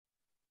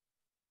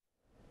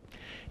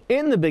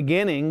In the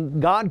beginning,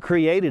 God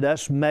created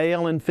us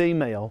male and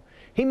female.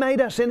 He made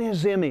us in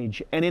His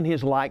image and in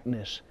His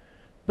likeness.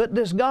 But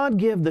does God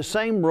give the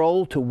same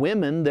role to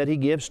women that He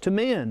gives to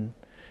men?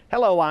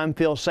 Hello, I'm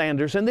Phil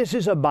Sanders, and this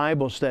is a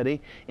Bible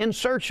study in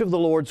search of the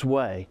Lord's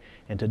way.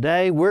 And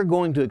today we're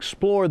going to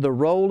explore the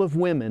role of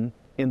women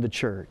in the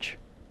church.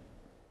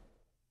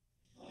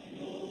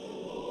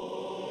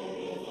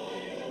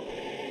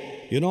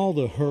 In all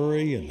the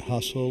hurry and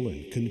hustle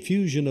and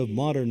confusion of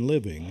modern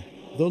living,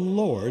 the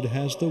Lord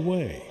has the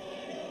way.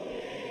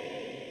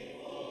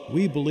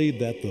 We believe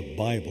that the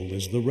Bible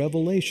is the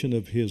revelation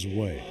of His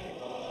way.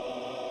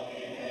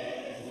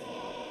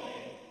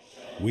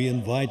 We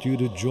invite you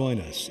to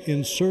join us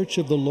in search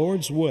of the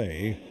Lord's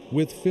way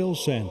with Phil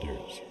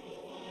Sanders.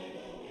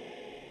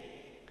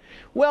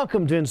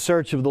 Welcome to In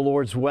Search of the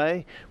Lord's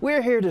Way.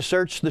 We're here to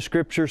search the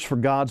Scriptures for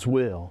God's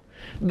will.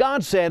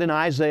 God said in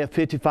Isaiah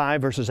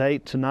 55 verses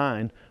 8 to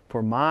 9,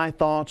 "For my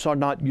thoughts are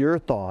not your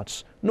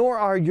thoughts, nor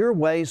are your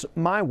ways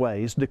my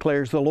ways,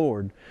 declares the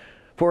Lord.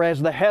 For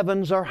as the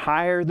heavens are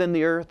higher than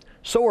the earth,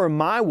 so are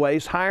my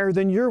ways higher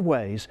than your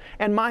ways,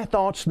 and my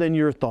thoughts than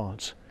your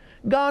thoughts."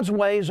 God's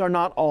ways are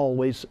not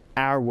always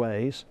our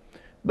ways,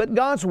 but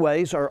God's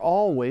ways are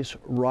always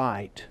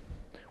right.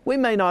 We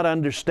may not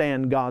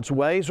understand God's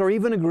ways or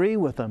even agree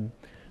with them,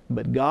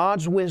 but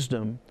God's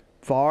wisdom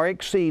far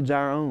exceeds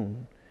our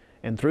own.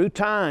 And through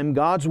time,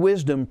 God's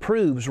wisdom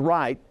proves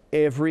right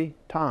every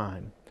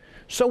time.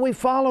 So we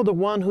follow the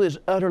one who is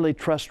utterly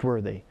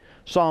trustworthy.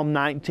 Psalm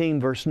 19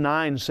 verse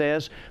 9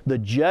 says, "The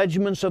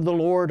judgments of the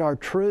Lord are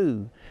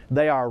true.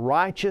 They are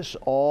righteous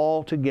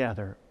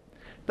altogether."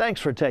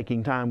 Thanks for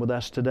taking time with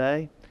us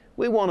today.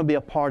 We want to be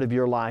a part of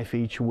your life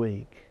each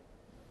week.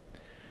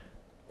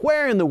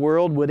 Where in the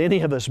world would any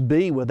of us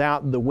be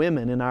without the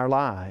women in our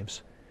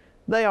lives?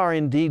 They are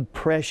indeed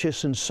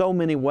precious in so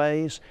many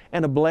ways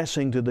and a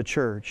blessing to the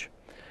church.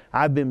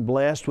 I've been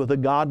blessed with a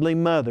godly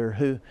mother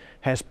who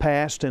has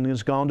passed and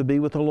has gone to be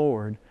with the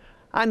Lord.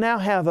 I now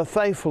have a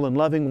faithful and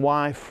loving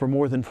wife for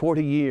more than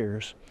 40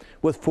 years,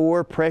 with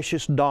 4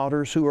 precious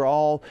daughters who are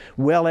all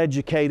well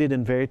educated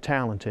and very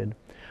talented.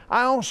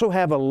 I also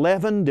have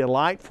 11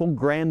 delightful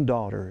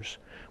granddaughters.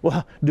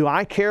 Well, do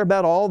I care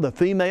about all the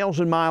females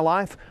in my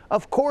life?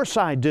 Of course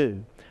I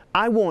do.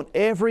 I want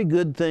every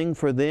good thing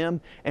for them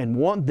and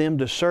want them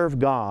to serve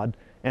God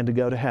and to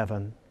go to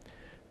heaven.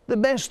 The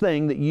best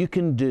thing that you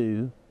can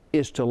do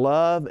is to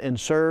love and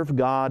serve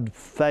God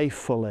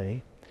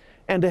faithfully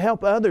and to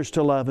help others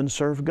to love and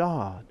serve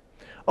God.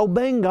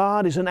 Obeying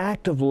God is an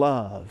act of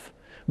love.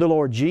 The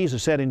Lord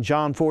Jesus said in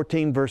John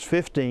 14 verse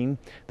 15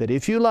 that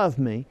if you love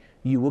me,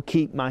 you will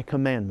keep my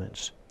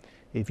commandments.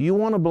 If you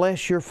want to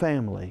bless your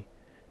family,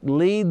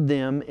 lead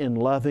them in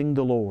loving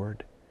the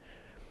Lord.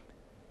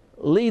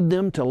 Lead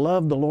them to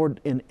love the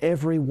Lord in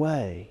every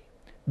way.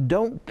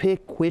 Don't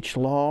pick which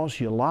laws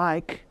you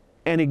like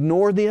and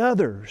ignore the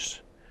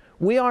others.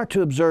 We are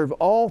to observe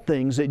all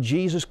things that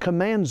Jesus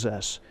commands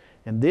us,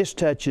 and this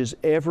touches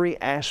every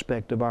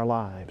aspect of our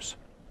lives.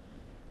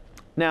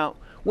 Now,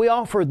 we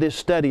offer this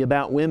study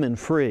about women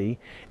free,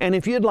 and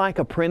if you'd like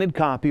a printed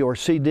copy or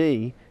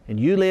CD, and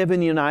you live in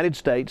the United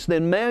States,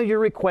 then mail your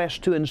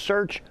request to In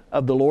Search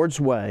of the Lord's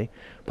Way,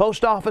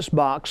 Post Office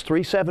Box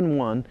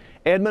 371,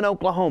 Edmond,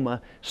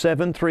 Oklahoma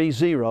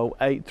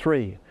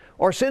 73083.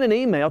 Or send an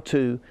email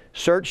to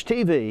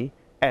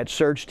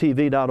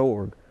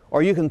searchtv@searchtv.org.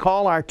 Or you can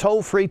call our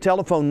toll-free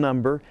telephone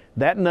number.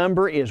 That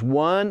number is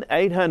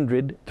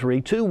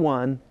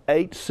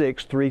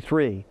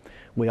 1-800-321-8633.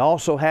 We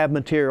also have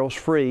materials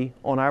free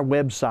on our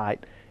website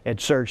at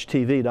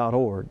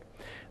searchtv.org.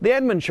 The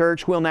Edmond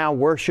Church will now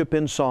worship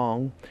in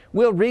song.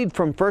 We'll read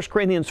from 1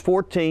 Corinthians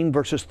 14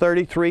 verses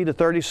 33 to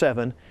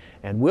 37,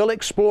 and we'll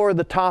explore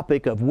the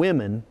topic of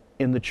women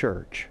in the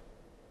church.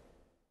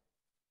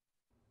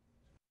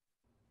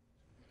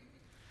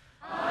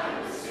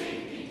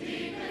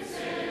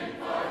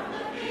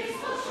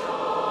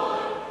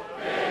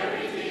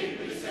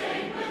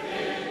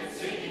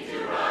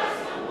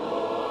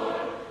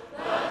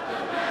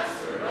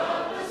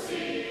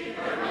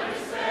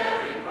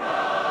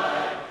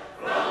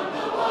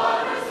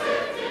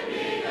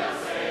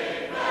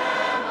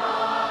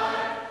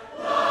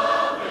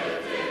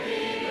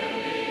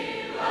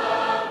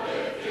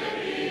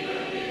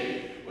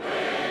 When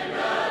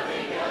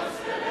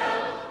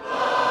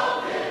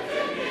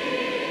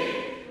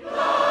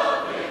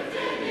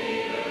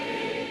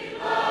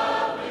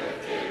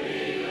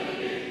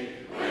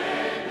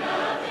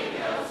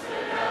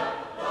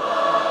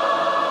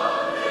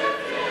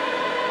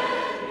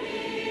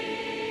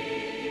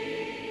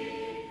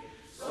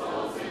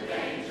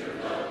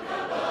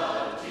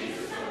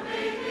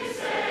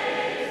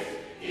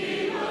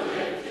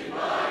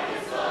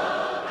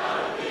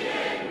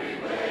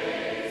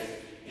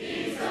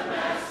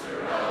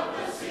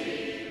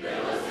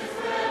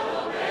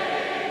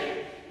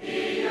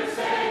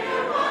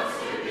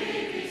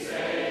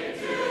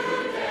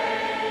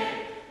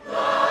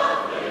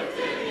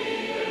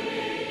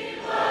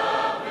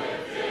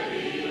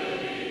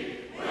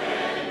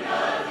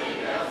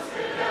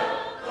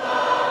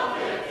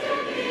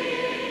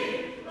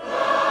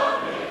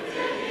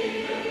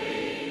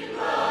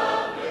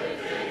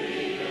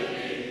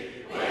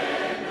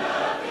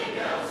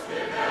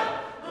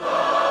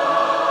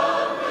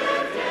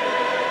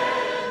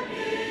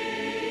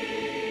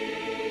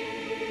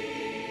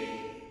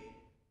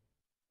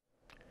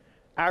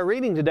Our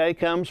reading today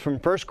comes from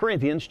 1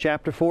 Corinthians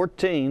chapter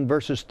 14,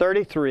 verses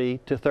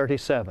 33 to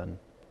 37.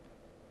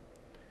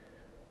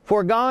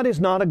 For God is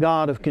not a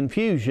God of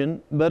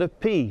confusion, but of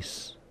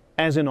peace,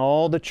 as in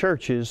all the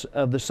churches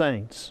of the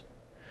saints.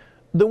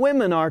 The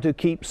women are to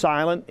keep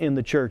silent in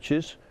the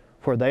churches,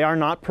 for they are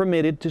not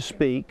permitted to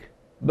speak,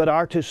 but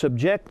are to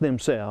subject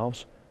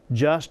themselves,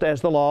 just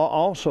as the law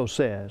also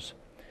says.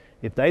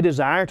 If they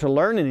desire to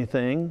learn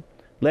anything,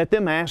 let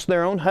them ask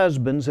their own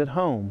husbands at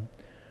home,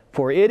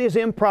 for it is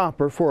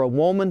improper for a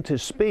woman to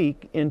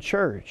speak in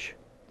church.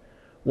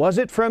 Was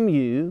it from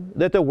you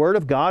that the Word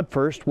of God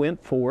first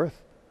went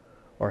forth,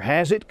 or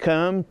has it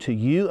come to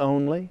you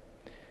only?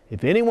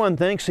 If anyone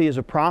thinks he is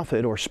a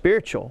prophet or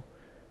spiritual,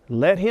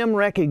 let him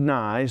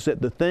recognize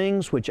that the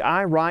things which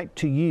I write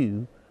to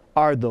you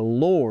are the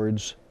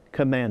Lord's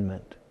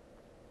commandment.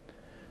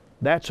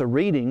 That's a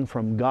reading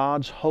from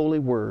God's holy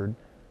Word.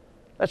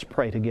 Let's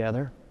pray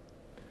together.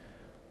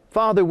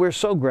 Father, we're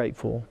so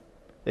grateful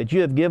that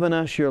you have given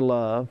us your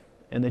love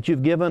and that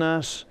you've given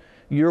us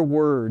your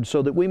Word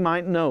so that we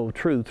might know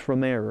truth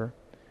from error.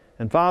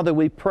 And Father,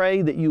 we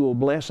pray that you will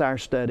bless our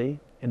study,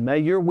 and may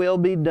your will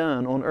be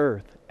done on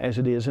earth as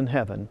it is in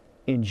heaven.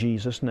 In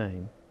Jesus'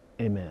 name,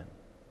 amen.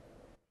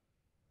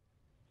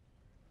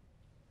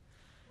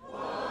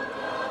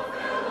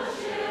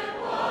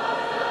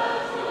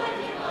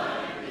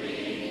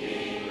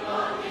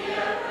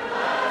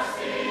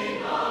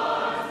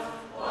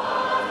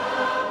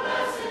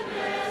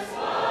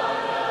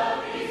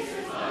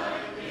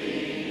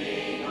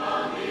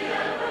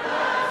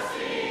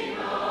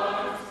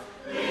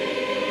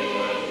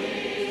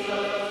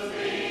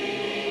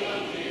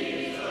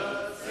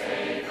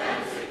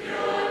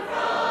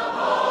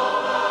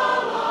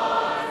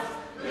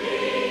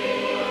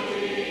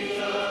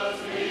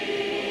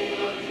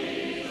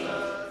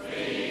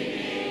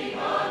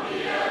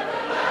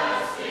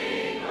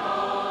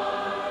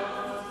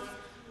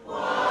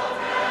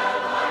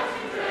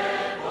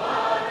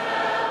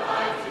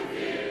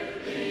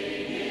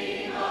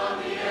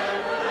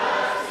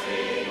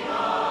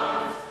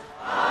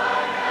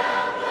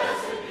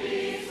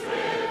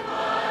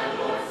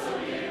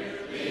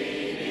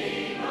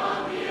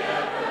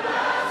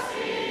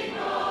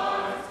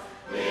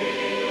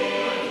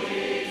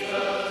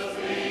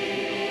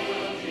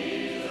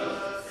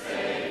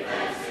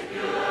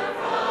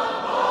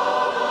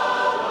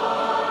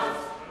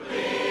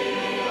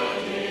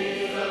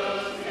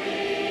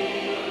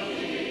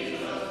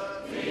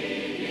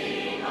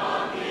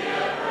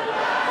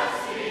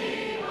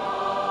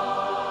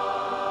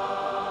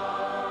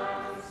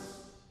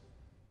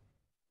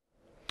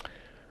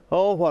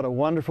 Oh, what a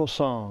wonderful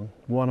song,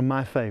 one of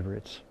my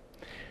favorites.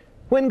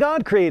 When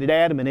God created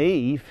Adam and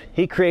Eve,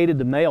 He created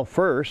the male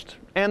first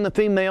and the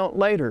female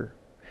later.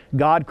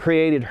 God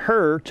created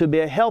her to be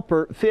a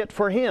helper fit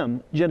for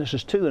Him,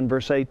 Genesis 2 and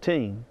verse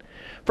 18.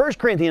 1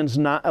 Corinthians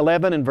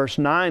 11 and verse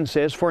 9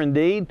 says, For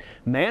indeed,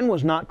 man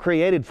was not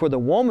created for the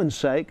woman's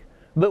sake,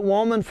 but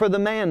woman for the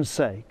man's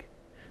sake.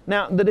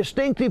 Now, the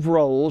distinctive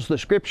roles the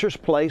Scriptures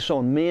place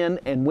on men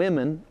and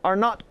women are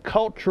not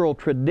cultural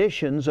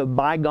traditions of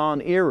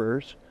bygone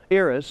eras,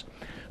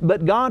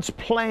 but God's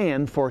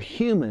plan for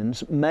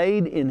humans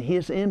made in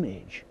His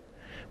image.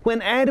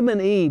 When Adam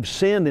and Eve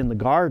sinned in the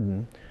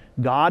garden,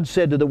 God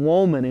said to the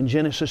woman in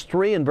Genesis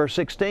 3 and verse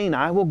 16,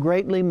 I will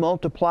greatly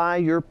multiply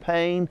your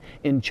pain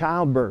in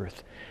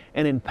childbirth,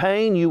 and in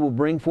pain you will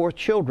bring forth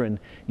children,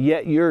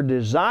 yet your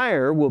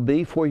desire will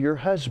be for your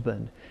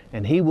husband,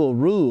 and he will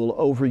rule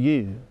over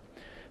you.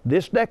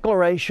 This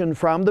declaration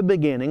from the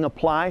beginning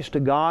applies to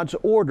God's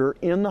order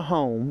in the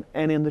home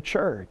and in the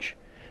church.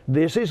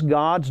 This is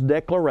God's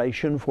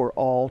declaration for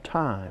all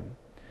time.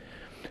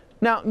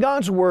 Now,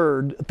 God's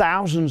Word,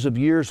 thousands of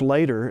years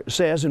later,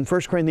 says in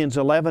 1 Corinthians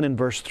 11 and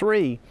verse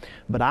 3,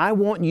 But I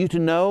want you to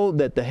know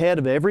that the head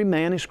of every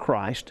man is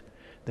Christ,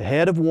 the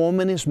head of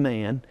woman is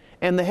man,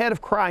 and the head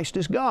of Christ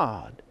is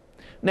God.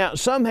 Now,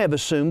 some have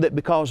assumed that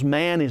because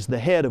man is the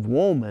head of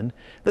woman,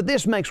 that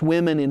this makes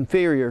women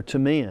inferior to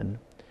men.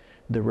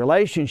 The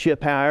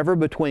relationship, however,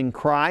 between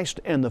Christ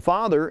and the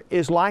Father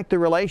is like the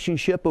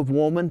relationship of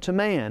woman to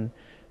man.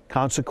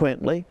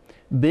 Consequently,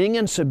 being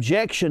in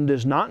subjection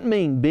does not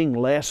mean being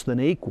less than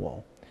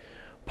equal.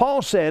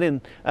 Paul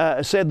said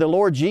the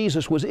Lord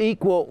Jesus was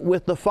equal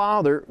with the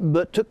Father,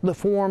 but took the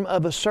form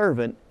of a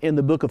servant in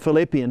the book of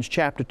Philippians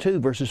chapter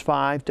 2, verses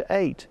 5 to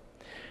 8.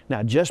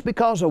 Now, just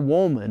because a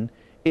woman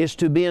is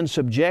to be in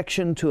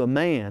subjection to a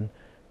man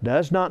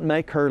does not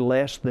make her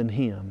less than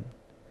him.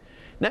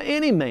 Now,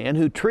 any man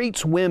who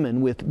treats women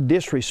with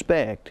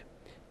disrespect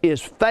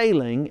is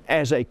failing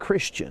as a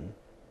Christian.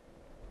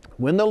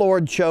 When the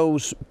Lord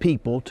chose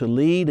people to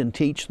lead and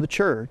teach the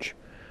church,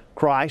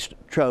 Christ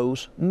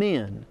chose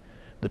men.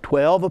 The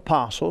 12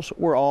 apostles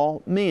were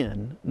all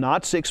men,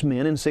 not 6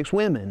 men and 6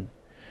 women.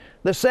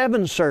 The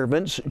 7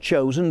 servants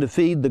chosen to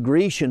feed the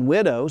Grecian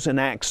widows in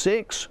Acts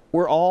 6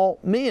 were all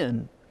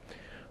men.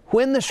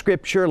 When the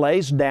Scripture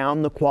lays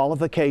down the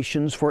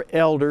qualifications for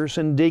elders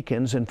and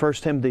deacons in 1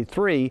 Timothy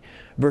 3,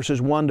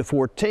 verses 1 to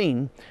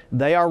 14,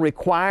 they are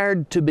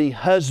required to be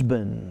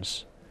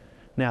husbands,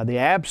 Now, the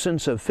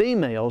absence of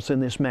females in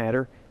this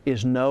matter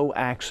is no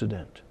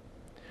accident.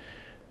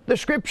 The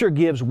Scripture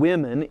gives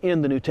women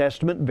in the New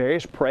Testament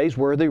various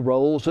praiseworthy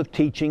roles of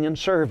teaching and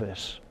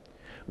service.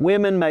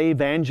 Women may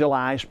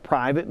evangelize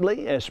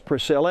privately, as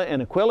Priscilla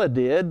and Aquila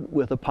did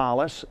with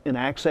Apollos in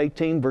Acts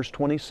 18, verse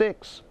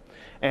 26.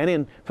 And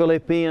in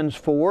Philippians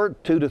 4,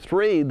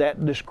 2-3,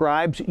 that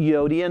describes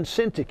Euodia and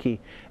Syntyche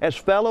as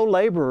fellow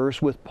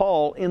laborers with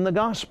Paul in the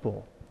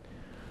gospel.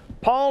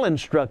 Paul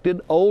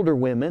instructed older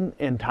women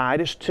in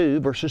Titus 2,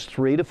 verses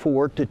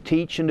 3-4, to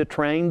teach and to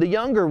train the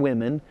younger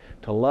women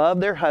to love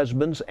their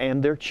husbands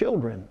and their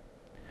children.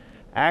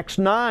 Acts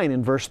 9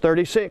 in verse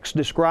 36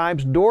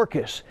 describes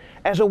Dorcas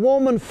as a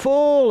woman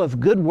full of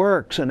good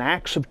works and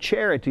acts of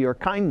charity or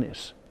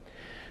kindness.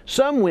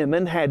 Some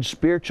women had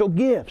spiritual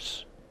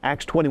gifts.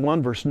 Acts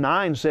 21 verse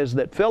 9 says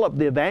that Philip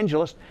the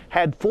evangelist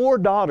had 4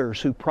 daughters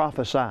who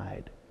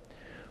prophesied.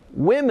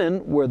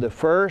 Women were the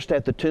first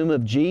at the tomb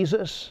of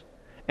Jesus,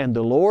 and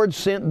the Lord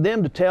sent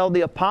them to tell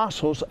the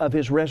apostles of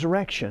His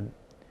resurrection.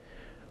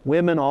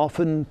 Women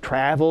often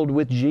traveled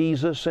with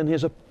Jesus and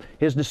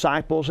His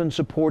disciples and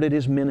supported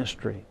His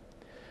ministry.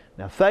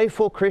 Now,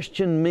 faithful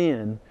Christian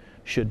men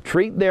should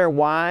treat their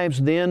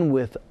wives then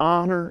with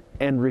honor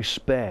and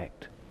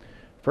respect.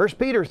 1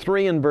 Peter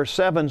 3 and verse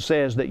 7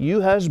 says that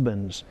you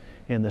husbands,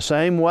 in the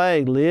same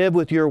way, live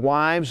with your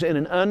wives in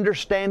an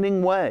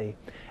understanding way,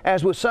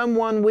 as with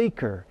someone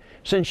weaker,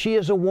 since she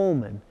is a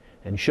woman,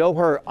 and show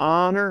her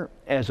honor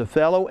as a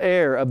fellow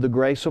heir of the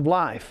grace of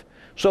life,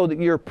 so that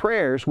your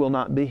prayers will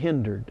not be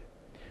hindered.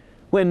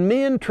 When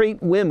men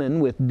treat women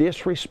with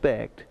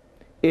disrespect,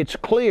 it's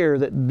clear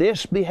that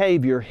this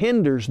behavior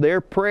hinders their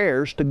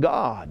prayers to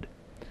God.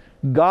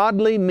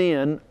 Godly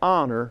men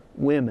honor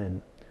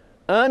women.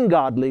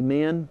 Ungodly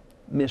men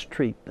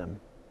mistreat them.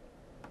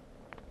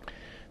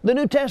 The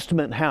New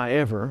Testament,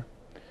 however,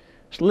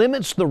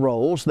 limits the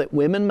roles that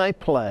women may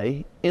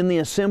play in the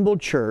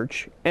assembled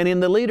church and in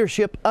the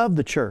leadership of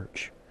the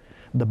church.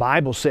 The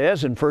Bible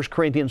says in 1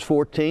 Corinthians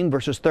 14,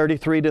 verses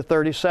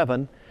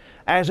 33-37,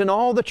 as in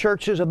all the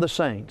churches of the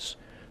saints,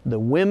 the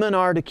women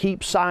are to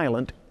keep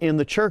silent in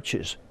the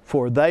churches,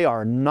 for they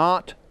are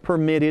not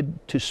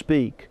permitted to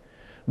speak,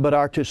 but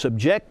are to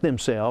subject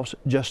themselves,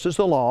 just as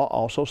the law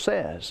also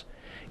says.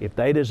 If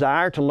they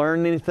desire to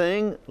learn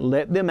anything,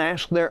 let them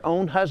ask their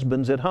own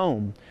husbands at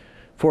home,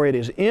 for it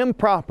is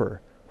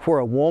improper for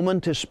a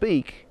woman to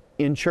speak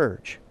in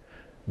church.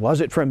 Was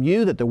it from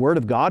you that the Word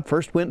of God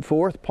first went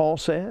forth, Paul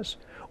says?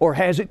 Or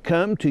has it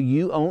come to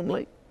you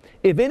only?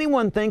 If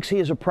anyone thinks he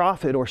is a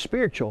prophet or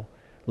spiritual,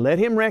 let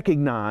him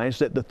recognize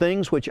that the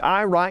things which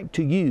I write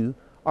to you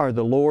are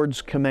the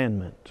Lord's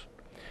commandment.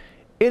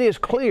 It is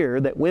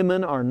clear that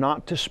women are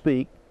not to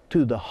speak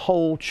to the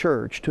whole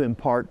church to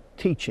impart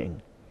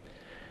teaching.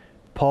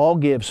 Paul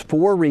gives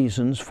 4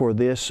 reasons for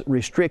this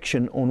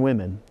restriction on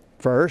women.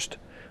 First,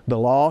 the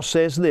law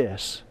says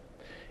this.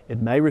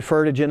 It may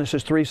refer to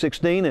Genesis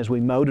 3:16, as we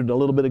noted a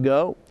little bit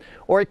ago,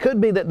 or it could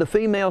be that the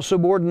female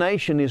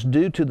subordination is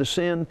due to the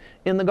sin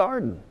in the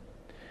garden.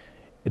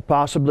 It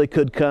possibly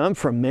could come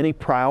from man's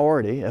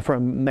priority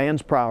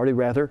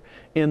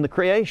in the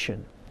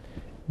creation.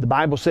 The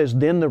Bible says,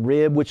 then the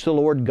rib which the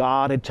Lord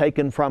God had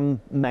taken from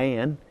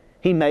man,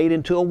 He made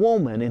into a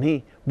woman, and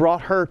He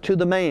brought her to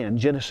the man,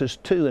 Genesis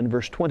 2 and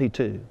verse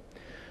 22.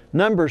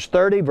 Numbers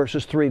 30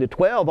 verses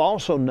 3-12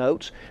 also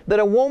notes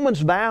that a woman's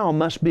vow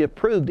must be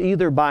approved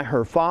either by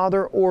her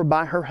father or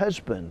by her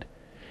husband.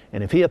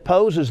 And if he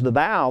opposes the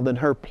vow, then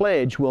her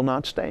pledge will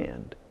not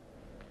stand.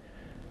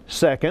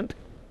 Second,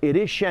 it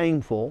is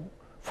shameful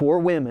for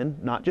women,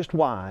 not just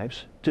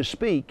wives, to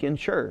speak in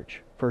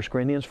church. 1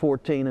 Corinthians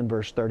 14 and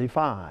verse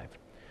 35.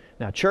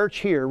 Now, church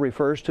here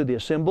refers to the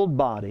assembled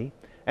body,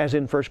 as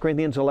in 1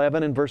 Corinthians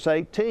 11 and verse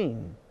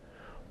 18.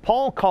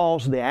 Paul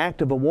calls the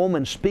act of a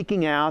woman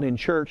speaking out in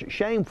church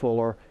shameful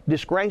or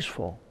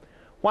disgraceful.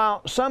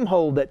 While some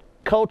hold that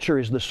culture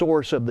is the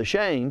source of the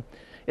shame,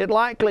 it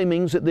likely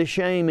means that this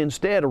shame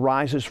instead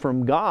arises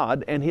from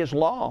God and His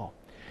law.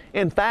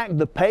 In fact,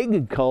 the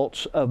pagan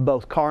cults of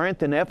both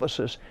Corinth and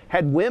Ephesus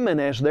had women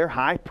as their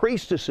high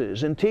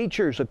priestesses and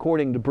teachers,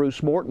 according to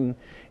Bruce Morton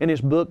in his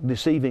book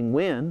Deceiving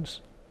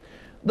Winds.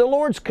 The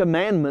Lord's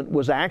commandment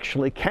was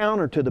actually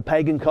counter to the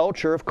pagan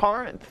culture of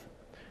Corinth.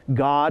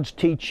 God's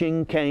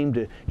teaching came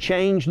to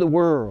change the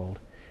world,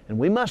 and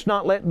we must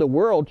not let the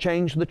world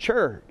change the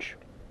church.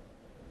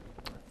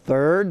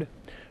 Third,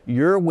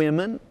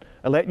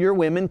 let your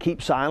women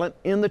keep silent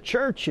in the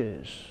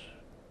churches.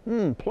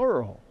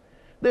 Plural.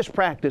 This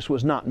practice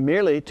was not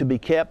merely to be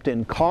kept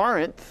in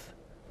Corinth,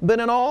 but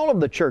in all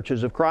of the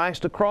churches of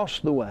Christ across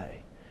the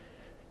way.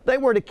 They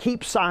were to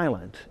keep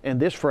silent, and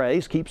this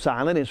phrase, keep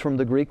silent, is from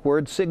the Greek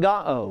word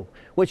sigao,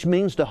 which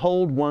means to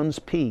hold one's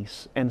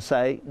peace and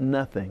say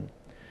nothing.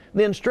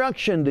 The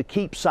instruction to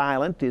keep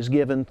silent is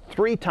given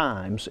 3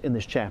 times in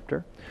this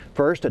chapter.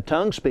 First, a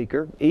tongue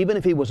speaker, even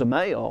if he was a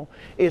male,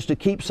 is to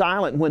keep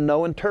silent when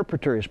no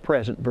interpreter is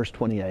present, verse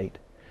 28.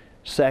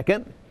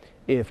 Second,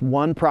 if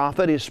one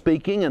prophet is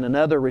speaking and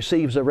another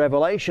receives a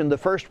revelation, the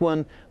first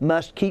one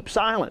must keep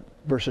silent,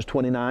 verses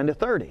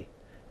 29-30.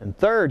 And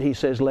third, he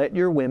says, let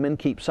your women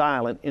keep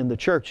silent in the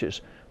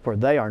churches, for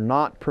they are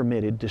not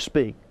permitted to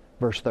speak.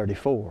 Verse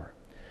 34.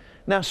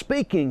 Now,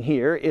 speaking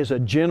here is a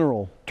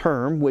general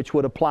term which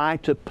would apply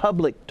to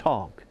public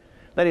talk.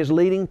 That is,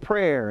 leading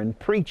prayer and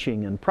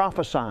preaching and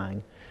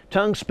prophesying,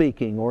 tongue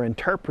speaking or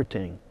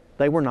interpreting.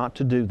 They were not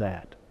to do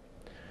that.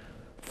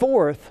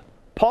 Fourth,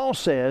 Paul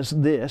says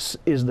this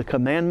is the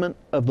commandment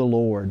of the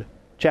Lord.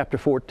 Chapter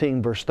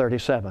 14, verse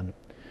 37.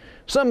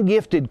 Some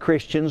gifted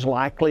Christians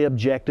likely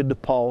objected to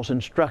Paul's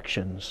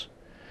instructions.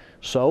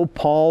 So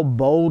Paul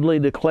boldly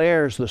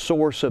declares the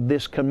source of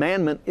this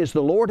commandment is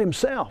the Lord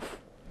Himself.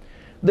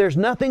 There's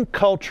nothing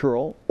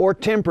cultural or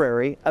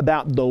temporary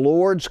about the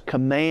Lord's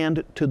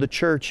command to the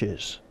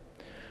churches.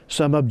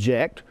 Some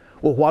object,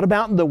 well, what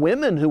about the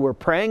women who were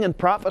praying and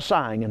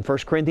prophesying in 1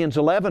 Corinthians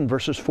 11,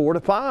 verses 4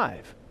 to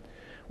 5?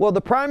 Well, the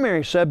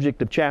primary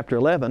subject of chapter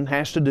 11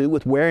 has to do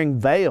with wearing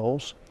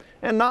veils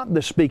and not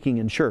the speaking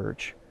in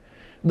church.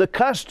 The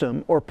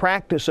custom or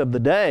practice of the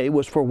day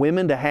was for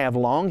women to have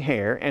long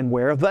hair and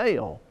wear a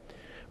veil.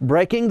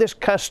 Breaking this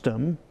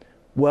custom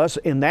was,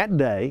 in that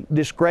day,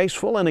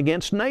 disgraceful and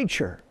against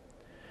nature.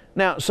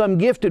 Now, some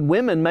gifted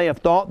women may have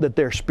thought that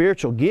their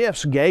spiritual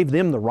gifts gave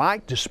them the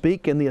right to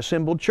speak in the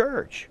assembled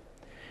church.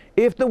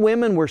 If the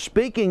women were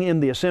speaking in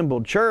the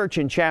assembled church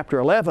in chapter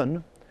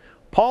 11,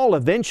 Paul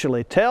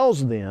eventually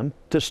tells them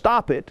to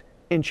stop it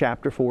in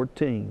chapter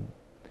 14.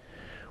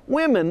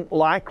 Women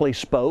likely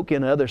spoke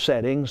in other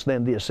settings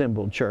than the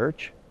assembled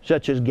church,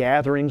 such as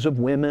gatherings of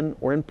women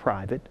or in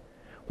private.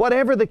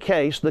 Whatever the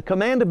case, the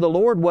command of the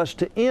Lord was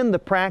to end the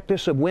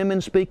practice of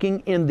women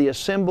speaking in the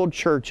assembled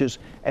churches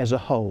as a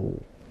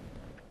whole.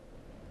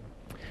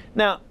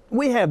 Now,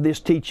 we have this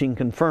teaching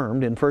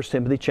confirmed in 1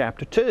 Timothy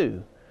chapter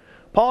 2.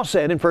 Paul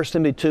said in 1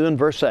 Timothy 2 and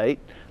verse 8,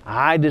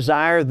 I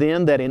desire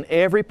then that in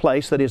every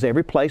place, that is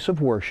every place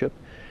of worship,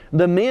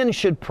 the men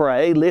should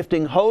pray,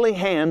 lifting holy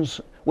hands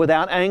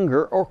without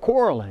anger or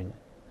quarreling.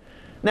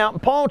 Now,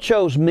 Paul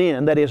chose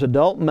men, that is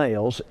adult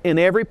males, in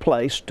every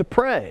place to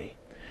pray.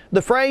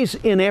 The phrase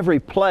in every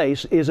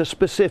place is a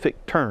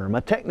specific term,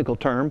 a technical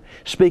term,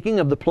 speaking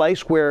of the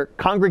place where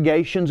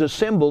congregations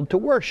assembled to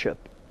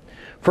worship.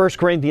 1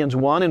 Corinthians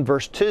 1 and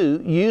verse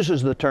 2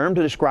 uses the term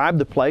to describe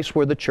the place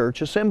where the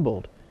church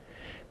assembled.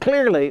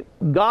 Clearly,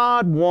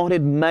 God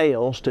wanted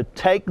males to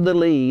take the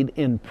lead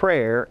in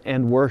prayer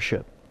and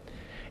worship.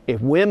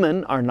 If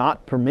women are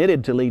not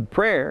permitted to lead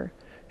prayer,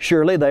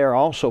 surely they are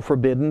also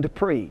forbidden to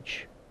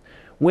preach.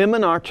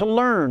 Women are to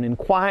learn in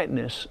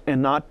quietness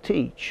and not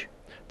teach.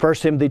 1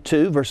 Timothy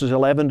 2 verses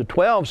 11 to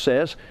 12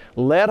 says,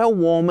 Let a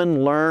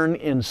woman learn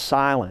in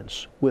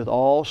silence with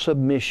all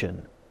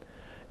submission.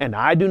 And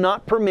I do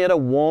not permit a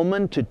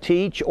woman to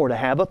teach or to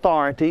have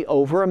authority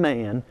over a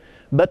man,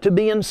 but to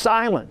be in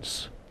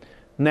silence.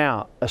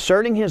 Now,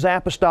 asserting his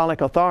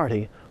apostolic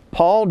authority,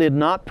 Paul did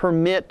not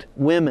permit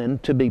women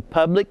to be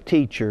public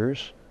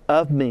teachers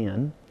of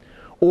men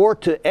or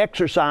to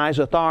exercise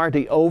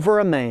authority over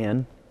a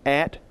man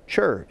at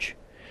church.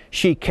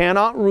 She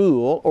cannot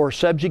rule or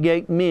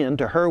subjugate men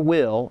to her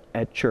will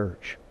at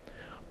church.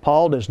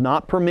 Paul does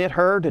not permit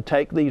her to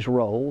take these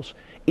roles,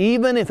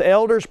 even if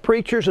elders,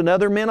 preachers, and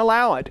other men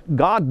allow it.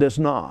 God does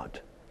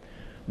not.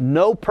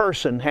 No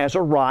person has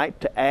a right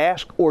to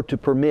ask or to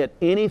permit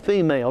any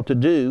female to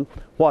do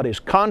what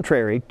is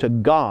contrary to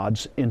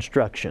God's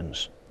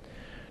instructions.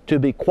 To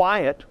be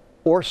quiet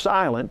or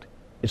silent,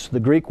 it's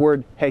the Greek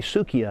word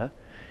hesukia,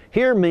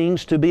 here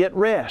means to be at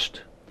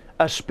rest,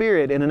 a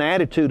spirit and an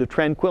attitude of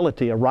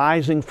tranquility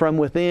arising from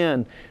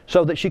within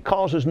so that she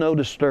causes no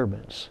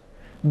disturbance.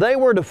 They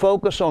were to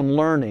focus on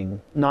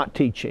learning, not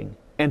teaching,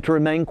 and to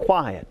remain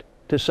quiet,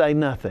 to say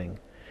nothing.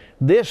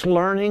 This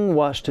learning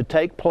was to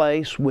take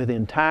place with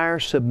entire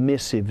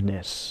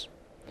submissiveness.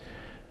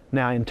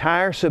 Now,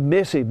 entire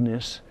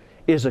submissiveness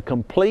is a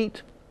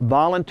complete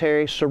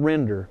voluntary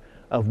surrender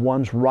of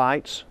one's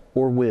rights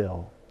or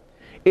will.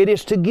 It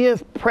is to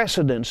give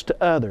precedence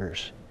to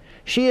others.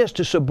 She is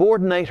to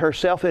subordinate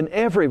herself in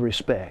every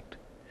respect.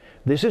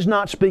 This is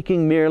not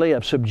speaking merely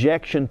of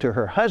subjection to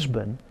her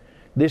husband.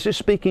 This is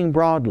speaking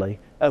broadly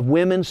of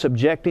women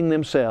subjecting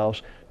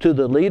themselves to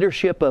the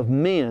leadership of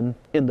men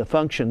in the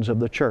functions of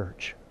the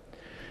church.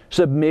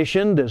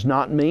 Submission does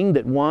not mean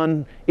that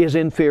one is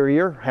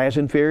inferior, has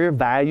inferior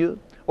value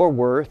or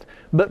worth,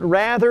 but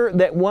rather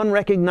that one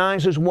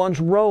recognizes one's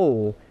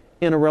role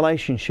in a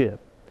relationship.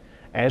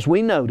 As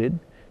we noted,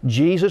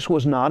 Jesus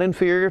was not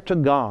inferior to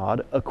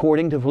God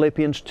according to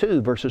Philippians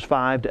 2 verses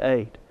 5 to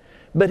 8,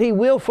 but He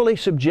willfully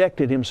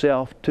subjected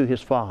Himself to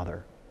His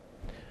Father.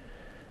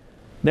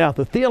 Now,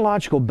 the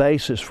theological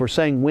basis for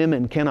saying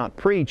women cannot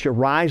preach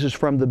arises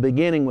from the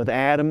beginning with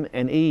Adam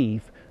and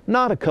Eve,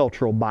 not a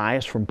cultural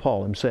bias from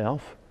Paul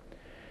himself.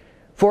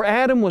 For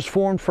Adam was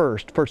formed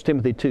first, 1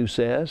 Timothy 2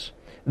 says,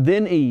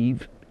 then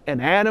Eve,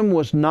 and Adam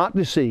was not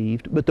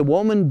deceived, but the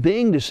woman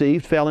being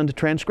deceived fell into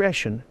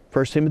transgression.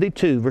 1 Timothy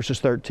 2 verses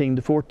 13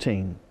 to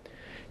 14.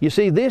 You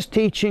see, this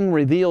teaching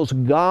reveals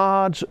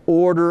God's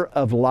order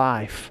of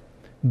life,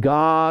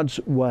 God's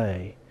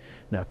way.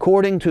 Now,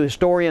 according to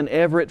historian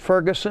Everett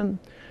Ferguson,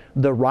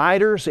 The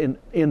writers in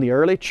the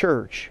early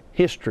church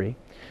history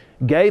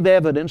gave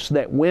evidence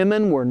that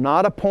women were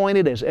not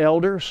appointed as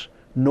elders,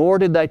 nor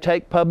did they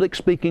take public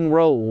speaking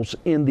roles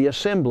in the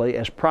assembly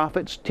as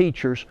prophets,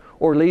 teachers,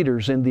 or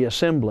leaders in the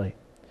assembly.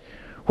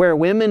 Where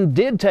women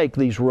did take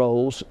these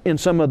roles in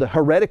some of the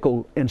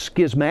heretical and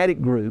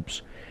schismatic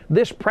groups,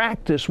 this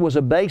practice was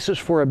a basis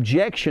for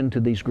objection to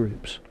these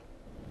groups.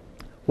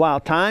 While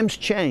times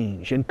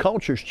change and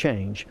cultures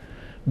change,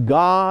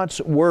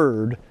 God's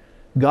Word,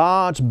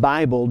 God's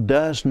Bible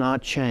does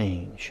not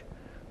change.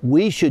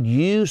 We should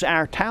use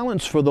our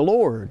talents for the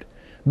Lord,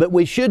 but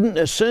we shouldn't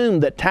assume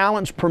that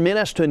talents permit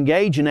us to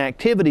engage in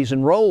activities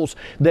and roles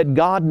that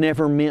God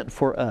never meant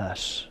for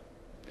us.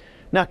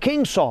 Now,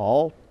 King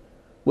Saul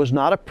was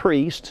not a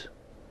priest,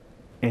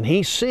 and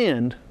he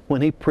sinned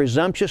when he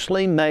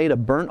presumptuously made a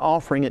burnt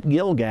offering at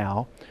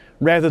Gilgal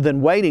rather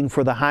than waiting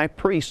for the high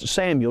priest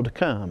Samuel to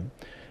come.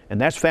 And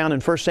that's found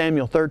in 1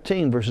 Samuel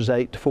 13, verses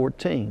 8 to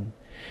 14.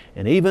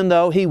 And even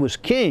though he was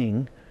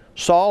king,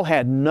 Saul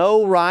had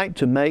no right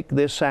to make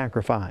this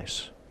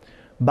sacrifice.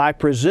 By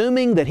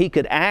presuming that he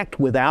could act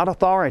without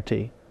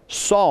authority,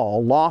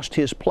 Saul lost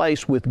his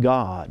place with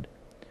God.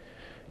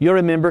 You'll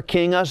remember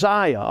King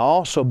Uzziah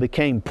also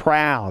became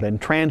proud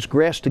and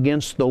transgressed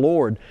against the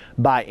Lord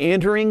by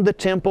entering the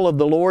temple of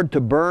the Lord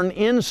to burn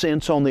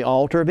incense on the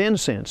altar of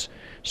incense.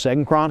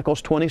 2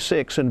 Chronicles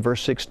 26 and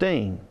verse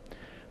 16.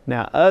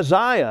 Now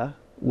Uzziah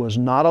was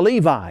not a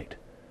Levite,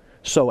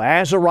 so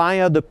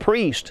Azariah the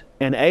priest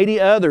and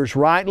 80 others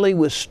rightly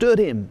withstood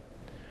him.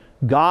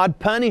 God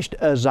punished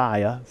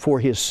Uzziah for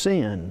his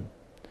sin.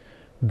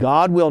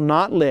 God will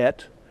not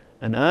let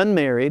an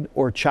unmarried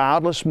or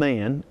childless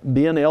man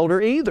be an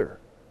elder either.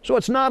 So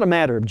it's not a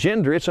matter of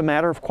gender, it's a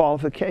matter of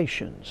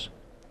qualifications.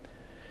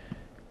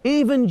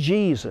 Even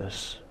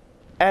Jesus,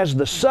 as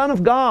the Son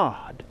of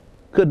God,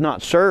 could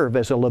not serve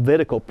as a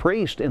Levitical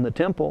priest in the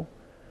temple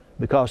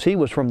because He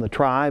was from the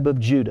tribe of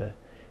Judah.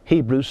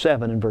 Hebrews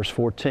 7 and verse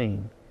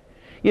 14.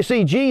 You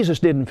see, Jesus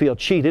didn't feel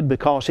cheated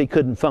because He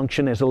couldn't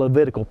function as a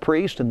Levitical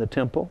priest in the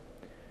temple.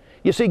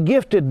 You see,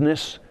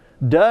 giftedness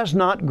does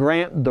not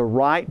grant the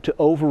right to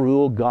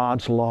overrule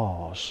God's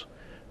laws.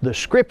 The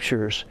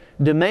Scriptures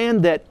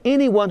demand that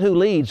anyone who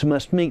leads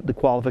must meet the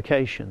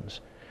qualifications.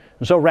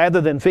 And so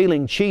rather than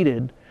feeling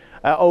cheated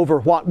over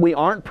what we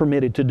aren't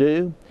permitted to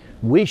do,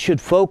 we should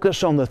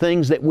focus on the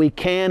things that we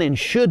can and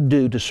should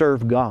do to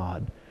serve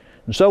God.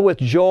 And so with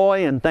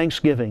joy and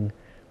thanksgiving,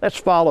 let's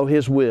follow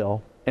His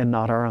will and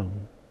not our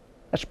own.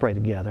 Let's pray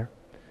together.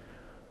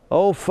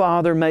 Oh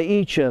Father, may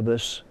each of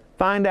us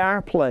find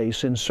our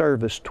place in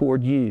service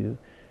toward You,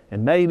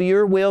 and may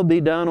Your will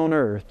be done on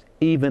earth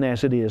even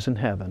as it is in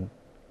heaven.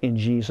 In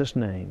Jesus'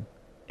 name,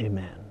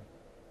 amen.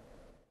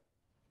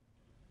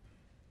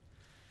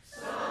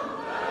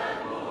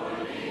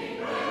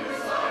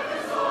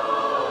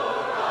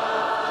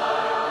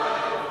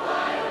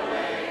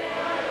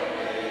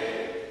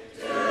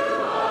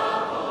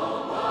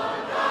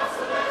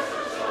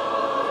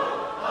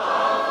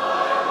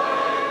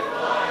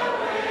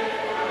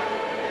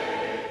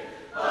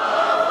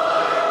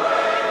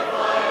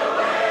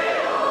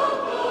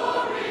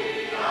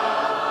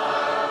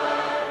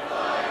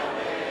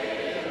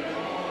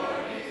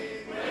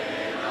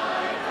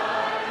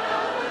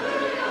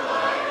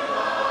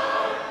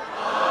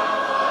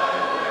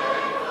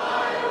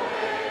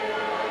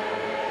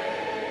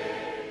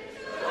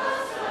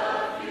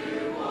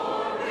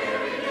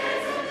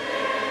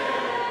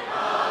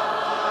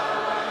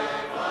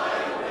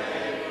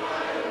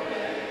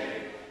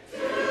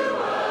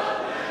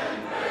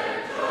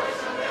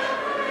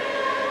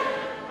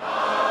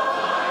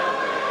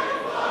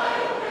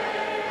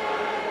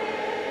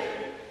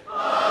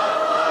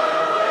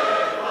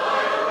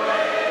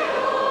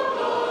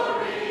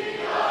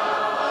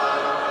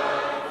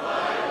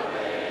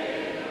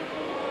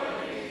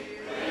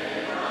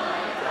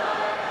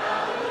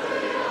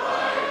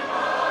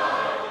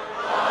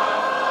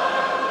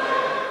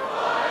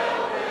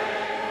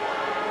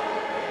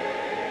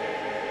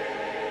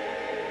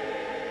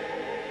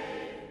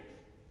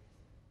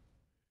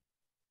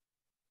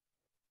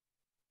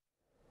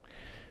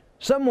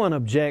 Someone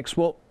objects,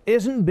 well,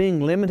 isn't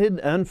being limited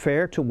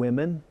unfair to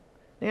women?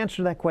 The answer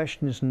to that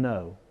question is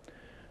no.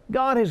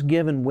 God has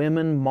given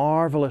women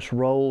marvelous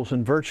roles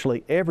in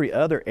virtually every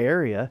other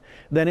area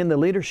than in the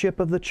leadership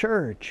of the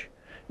church.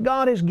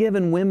 God has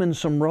given women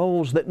some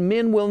roles that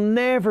men will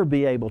never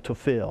be able to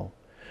fill.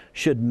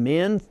 Should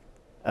men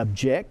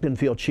object and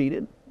feel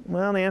cheated?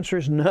 Well, the answer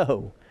is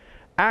no.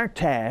 Our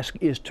task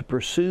is to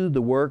pursue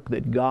the work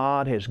that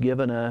God has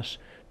given us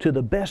to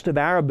the best of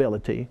our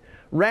ability,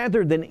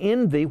 rather than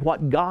envy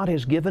what God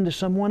has given to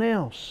someone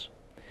else.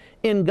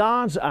 In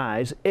God's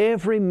eyes,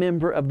 every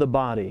member of the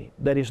body,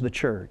 that is the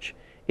church,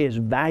 is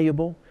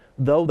valuable,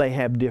 though they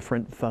have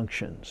different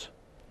functions.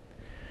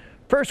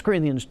 1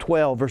 Corinthians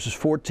 12, verses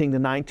 14 to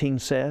 19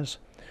 says,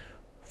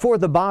 "For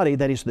the body,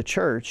 that is the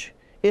church,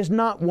 is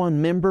not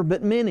one member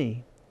but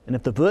many. And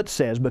if the foot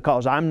says,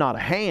 because I'm not a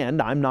hand,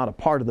 I'm not a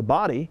part of the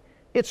body,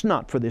 it's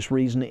not for this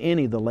reason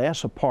any the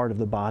less a part of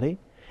the body.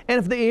 And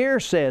if the ear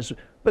says,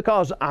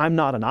 because I'm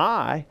not an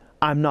eye,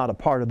 I'm not a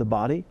part of the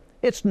body,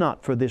 it's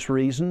not for this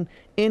reason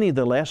any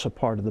the less a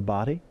part of the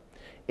body.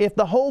 If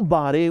the whole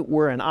body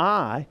were an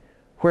eye,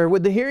 where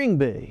would the hearing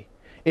be?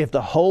 If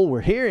the whole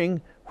were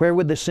hearing, where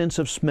would the sense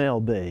of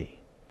smell be?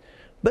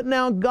 But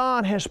now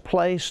God has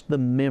placed the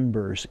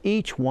members,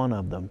 each one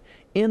of them,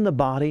 in the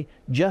body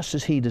just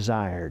as He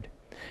desired.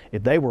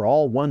 If they were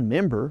all one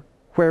member,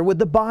 where would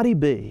the body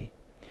be?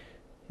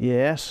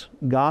 Yes,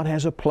 God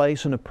has a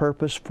place and a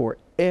purpose for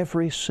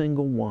every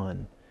single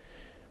one.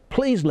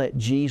 Please let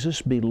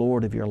Jesus be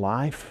Lord of your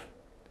life.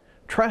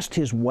 Trust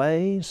His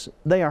ways.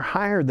 They are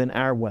higher than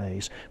our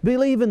ways.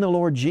 Believe in the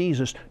Lord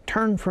Jesus.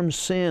 Turn from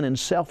sin and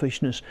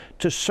selfishness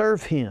to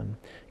serve Him.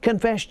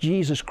 Confess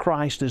Jesus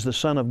Christ as the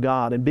Son of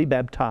God and be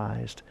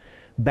baptized.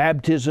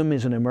 Baptism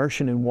is an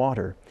immersion in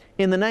water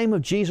in the name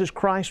of Jesus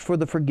Christ for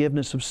the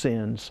forgiveness of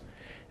sins.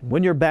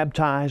 When you're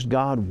baptized,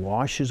 God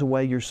washes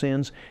away your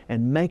sins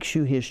and makes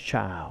you His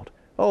child.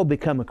 Oh,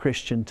 become a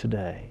Christian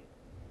today.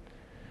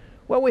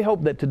 Well, we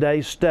hope that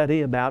today's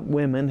study about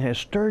women has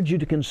stirred you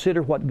to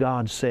consider what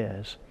God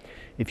says.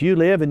 If you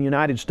live in the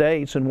United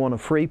States and want a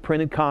free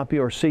printed copy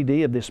or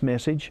CD of this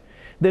message,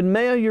 then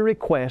mail your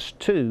request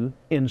to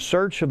In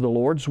Search of the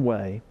Lord's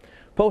Way,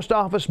 Post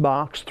Office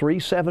Box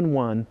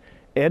 371,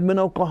 Edmond,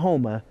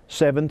 Oklahoma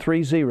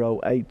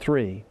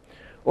 73083.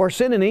 Or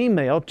send an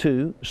email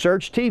to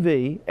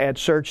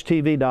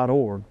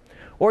searchtv@searchtv.org.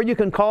 Or you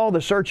can call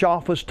the Search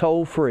Office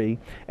toll-free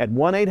at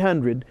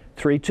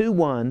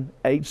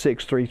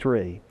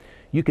 1-800-321-8633.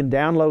 You can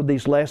download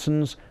these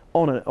lessons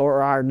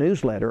or our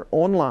newsletter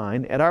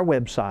online at our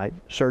website,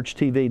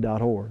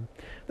 searchtv.org.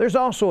 There's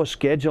also a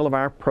schedule of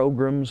our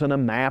programs and a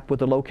map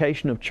with the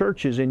location of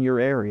churches in your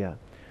area.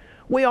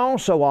 We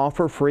also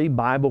offer free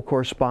Bible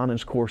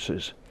correspondence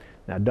courses.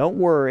 Now don't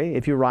worry,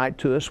 if you write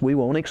to us, we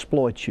won't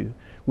exploit you.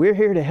 We're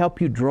here to help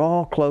you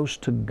draw close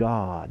to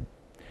God.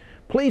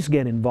 Please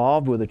get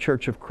involved with the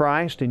Church of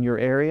Christ in your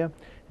area,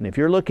 and if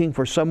you're looking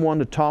for someone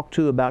to talk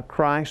to about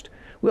Christ,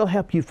 we'll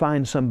help you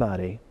find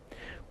somebody.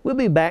 We'll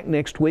be back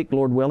next week,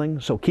 Lord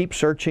willing, so keep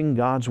searching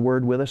God's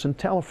Word with us and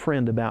tell a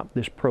friend about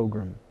this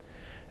program.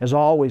 As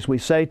always, we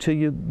say to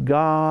you,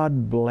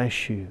 God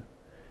bless you,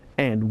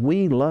 and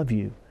we love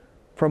you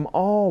from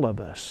all of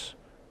us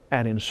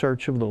at In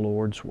Search of the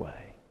Lord's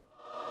Way.